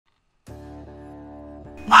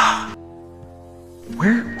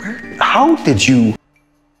How did you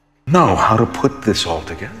know how to put this all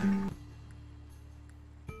together?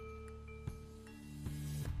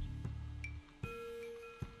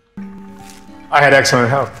 I had excellent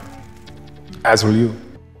help, as will you.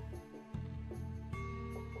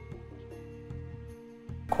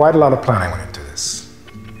 Quite a lot of planning went into this.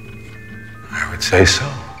 I would say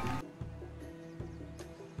so.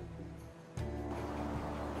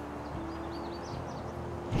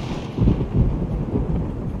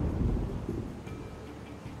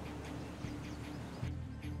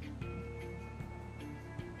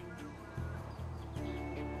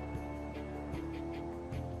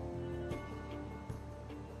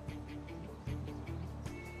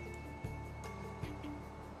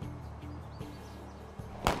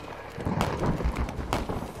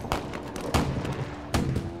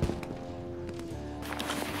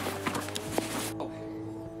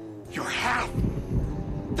 Your half!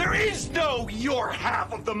 There is no your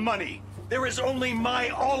half of the money! There is only my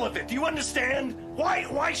all of it. Do you understand?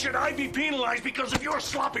 Why should I be penalized because of your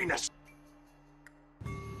sloppiness?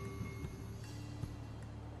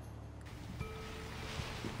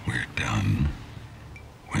 We're done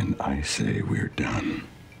when I say we're done.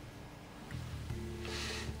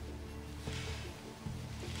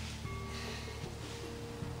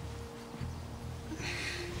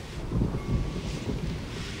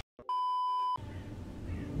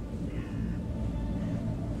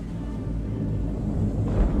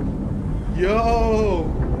 Yo!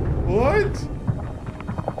 What?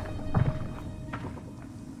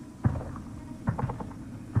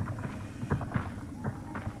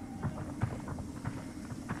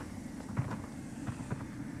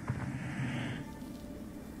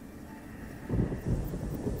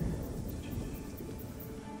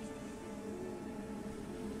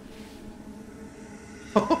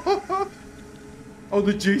 Oh,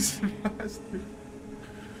 the Jason mask.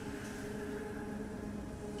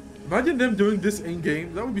 Imagine them doing this in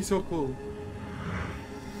game. That would be so cool.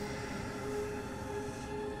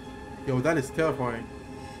 Yo, that is terrifying.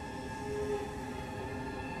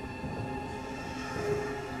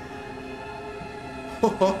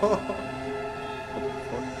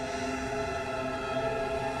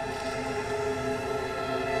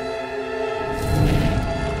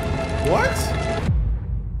 What?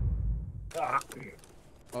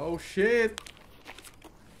 Oh shit.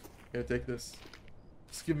 Here, take this.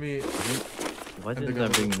 Just give me. Why didn't I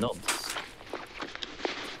bring knobs?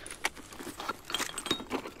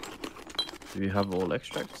 Do you have all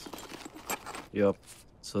extracts? Yup.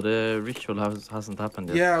 So the ritual hasn't happened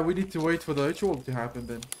yet. Yeah, we need to wait for the ritual to happen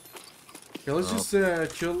then. Okay, let's just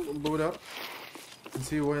chill, load up, and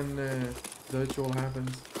see when the ritual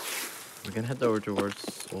happens. We can head over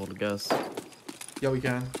towards all the gas. Yeah, we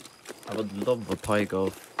can. I would love a pike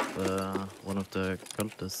of one of the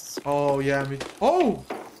cultists. Oh yeah, me. Oh!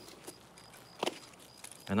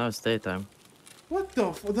 And now it's daytime. What the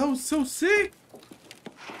f? That was so sick!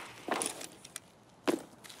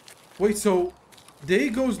 Wait, so day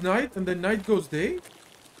goes night and then night goes day?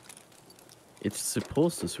 It's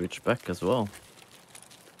supposed to switch back as well.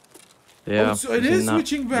 Yeah. Oh, so it is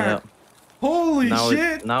switching back. Yeah. Holy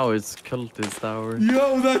shit! Now it's cultist hour.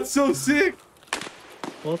 Yo, that's so sick!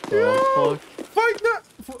 What the fuck? Fight night!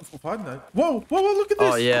 Fight night? Whoa, whoa, whoa, look at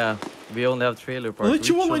this! Oh yeah, we only have trailer park.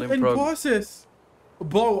 Ritual in process.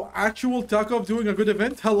 Bro, actual Tarkov doing a good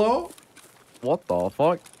event? Hello? What the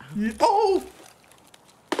fuck? Yeah. Oh!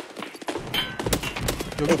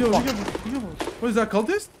 Yo, be careful. What is that,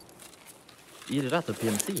 cultist? Either that or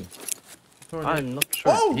PMC. I'm not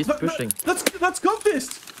sure. Oh, he's pushing. That's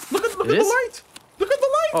cultist! Look at the light! Look at the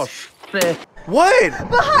light! Oh shit! What?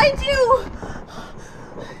 Behind you!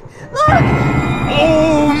 Look!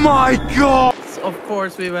 Oh my god! Of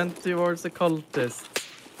course we went towards the cultist.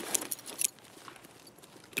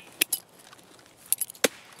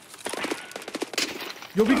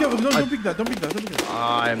 Yo, be careful. Don't pick that. Don't pick that.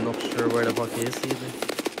 I'm not sure where the fuck he is either.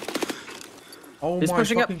 Oh he's my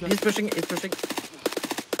pushing up. God. He's pushing.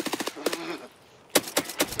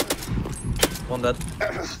 One dead.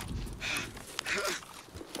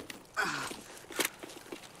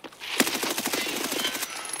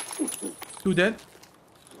 Two dead.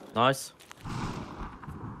 Nice.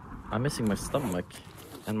 I'm missing my stomach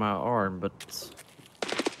and my arm, but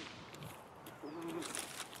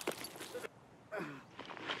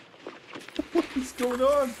what is going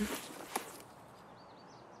on?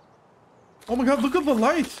 Oh my god, look at the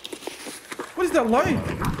light! What is that light?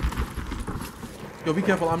 Yo, be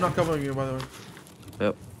careful, I'm not covering you, by the way.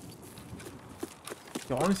 Yep.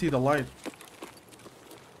 Yo, I want to see the light.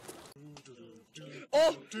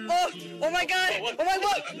 Oh! Oh my god! Oh my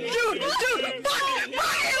god! Dude!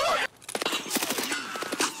 Fuck!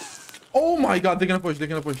 Oh my god, they're gonna push, they're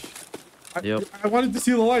gonna push. Yep. I wanted to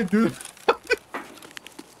see the light, dude.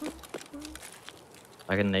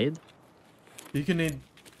 I can nade. You can need.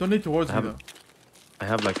 Don't need towards me though. I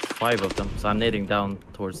have like 5 of them, so I'm nading down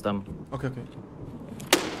towards them. Okay, okay.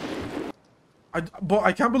 But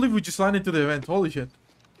I can't believe we just landed into the event. Holy shit.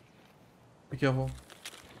 Be careful.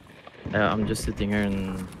 I'm just sitting here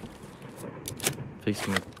and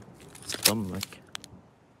fixing my stomach.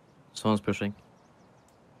 Someone's pushing.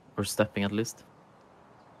 Or stepping at least.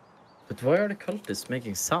 But why are the cultists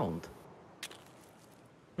making sound?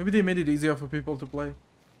 Maybe they made it easier for people to play.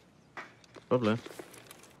 Probably.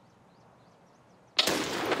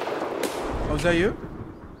 Oh, is that you?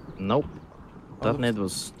 Nope. That nade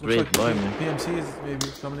was straight by me. PMCs maybe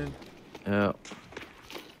coming in. Yeah.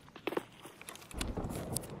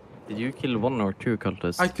 Did you kill 1 or 2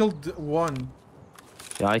 cultists? I killed one.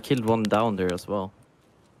 Yeah, I killed 1 down there as well.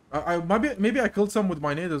 Maybe I killed some with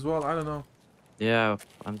my nade as well. I don't know. Yeah,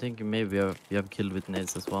 I'm thinking maybe you have killed with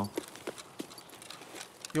nades as well.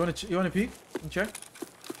 You wanna peek and check?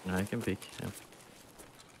 Yeah, I can peek. Yeah.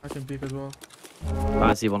 I can peek as well.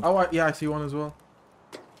 I see one. Oh, yeah, I see one as well.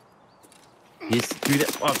 He's through the.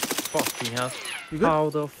 Oh, fucking hell. You good? How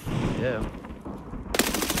the yeah.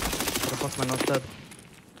 How the fuck am I not dead?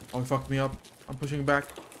 Oh, he fucked me up. I'm pushing back.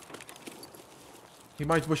 He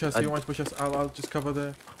might push us. He might push us. I'll just cover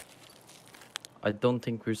there. I don't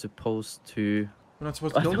think we're supposed to. We're not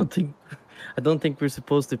supposed to kill them? I don't think we're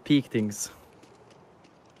supposed to peek things.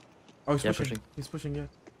 Oh, he's Yeah, pushing. pushing. He's pushing, yeah.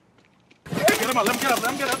 Get him up, let him get up,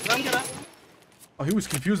 let him get up, let him get up. Oh, he was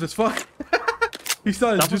confused as fuck. He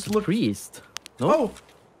started That was just the priest. No? Oh!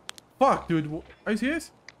 Fuck, dude. Are you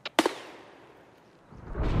serious?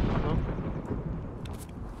 No.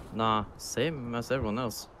 Nah, same as everyone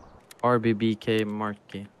else. RBBK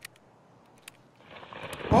Marky.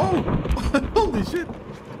 Oh! Holy shit!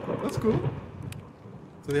 That's cool.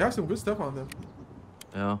 So they have some good stuff on them.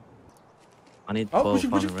 Yeah. I need Oh, 12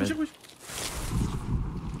 push it. red.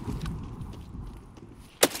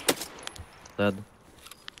 Dead.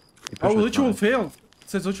 He Oh, pushed us ritual now. failed. It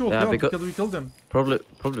says ritual Yeah, failed because- because we killed them. Probably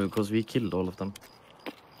because we killed all of them.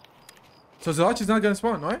 So the arch is not gonna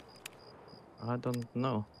spawn, right? I don't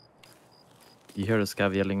know. You hear the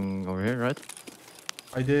scav yelling over here, right?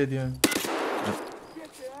 I did, yeah.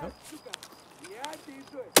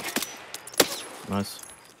 Nice.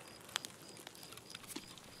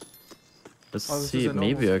 Let's Oh, this see is if a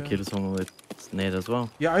maybe normal I scav. kill someone with nade as well.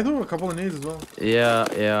 Yeah, I threw a couple of nades as well.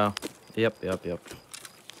 Yeah. Yep.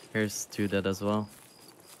 Here's 2 dead as well.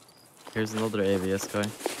 Here's another AVS guy.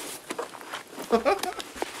 What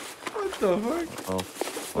the fuck? Oh,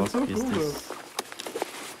 fuck so is cool, this?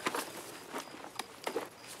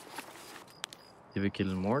 Did we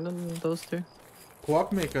kill more than those 2?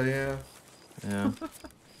 Co-op maker, yeah. Yeah.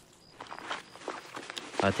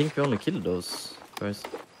 I think we only killed those guys.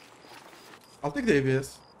 I'll take the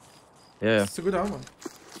ABS. Yeah. It's a good armor.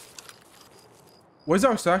 Where's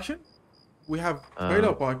our extraction? We have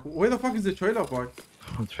trailer park. Where the fuck is the trailer park?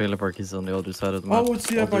 Trailer park is on the other side of the map. Oh, it's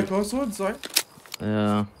here by crossroads, right?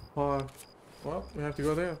 Yeah. Well, we have to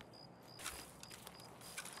go there.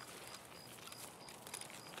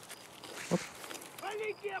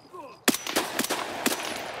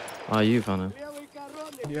 Ah, you found it.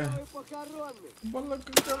 Yeah.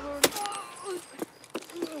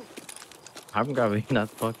 I'm grabbing that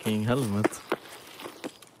fucking helmet.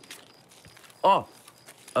 Oh!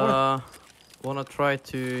 Wanna try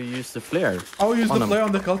to use the flare? Oh, use on the him. flare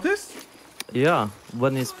on the cultist? Yeah,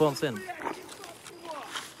 when he spawns in.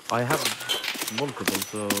 I have multiple,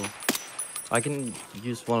 so I can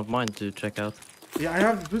use one of mine to check out. Yeah, I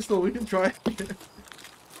have the pistol. We can try.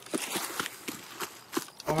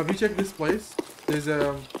 Oh, have you checked this place? There's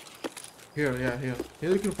here. Here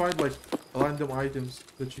you can find like random items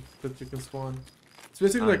that you can spawn. It's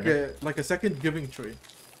basically like a second giving tree.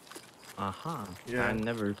 Aha. Yeah. I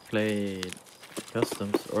never played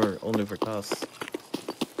customs or only for tasks.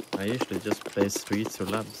 I usually just play streets or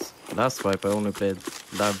labs. Last swipe I only played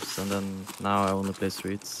labs and then now I only play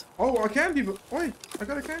streets. Oh, a candy! Wait, I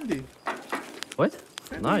got a candy. What?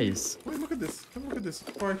 Candy. Nice. Wait, look at this. Come look at this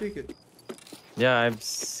before I take it. Yeah, I've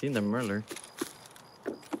seen them earlier.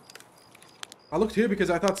 I looked here because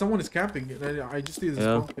I thought someone is camping, and I just see this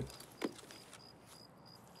pumpkin.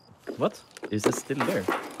 What? Is it still there?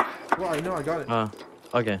 Well, I know I got it. Ah,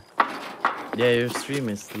 okay. Yeah, your stream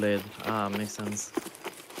is delayed. Ah, makes sense.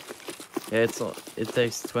 Yeah, it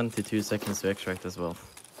takes 22 seconds to extract as well.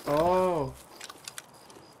 Oh,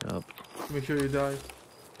 Yup. make sure you die.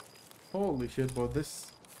 Holy shit, bro! This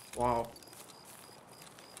Wow.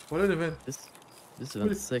 What an event. This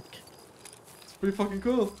event's sick. It's pretty fucking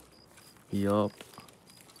cool. Yup.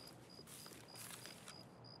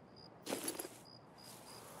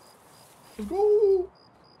 Let's go.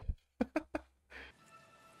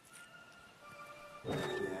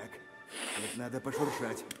 Так, вот надо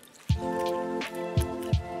пошуршать.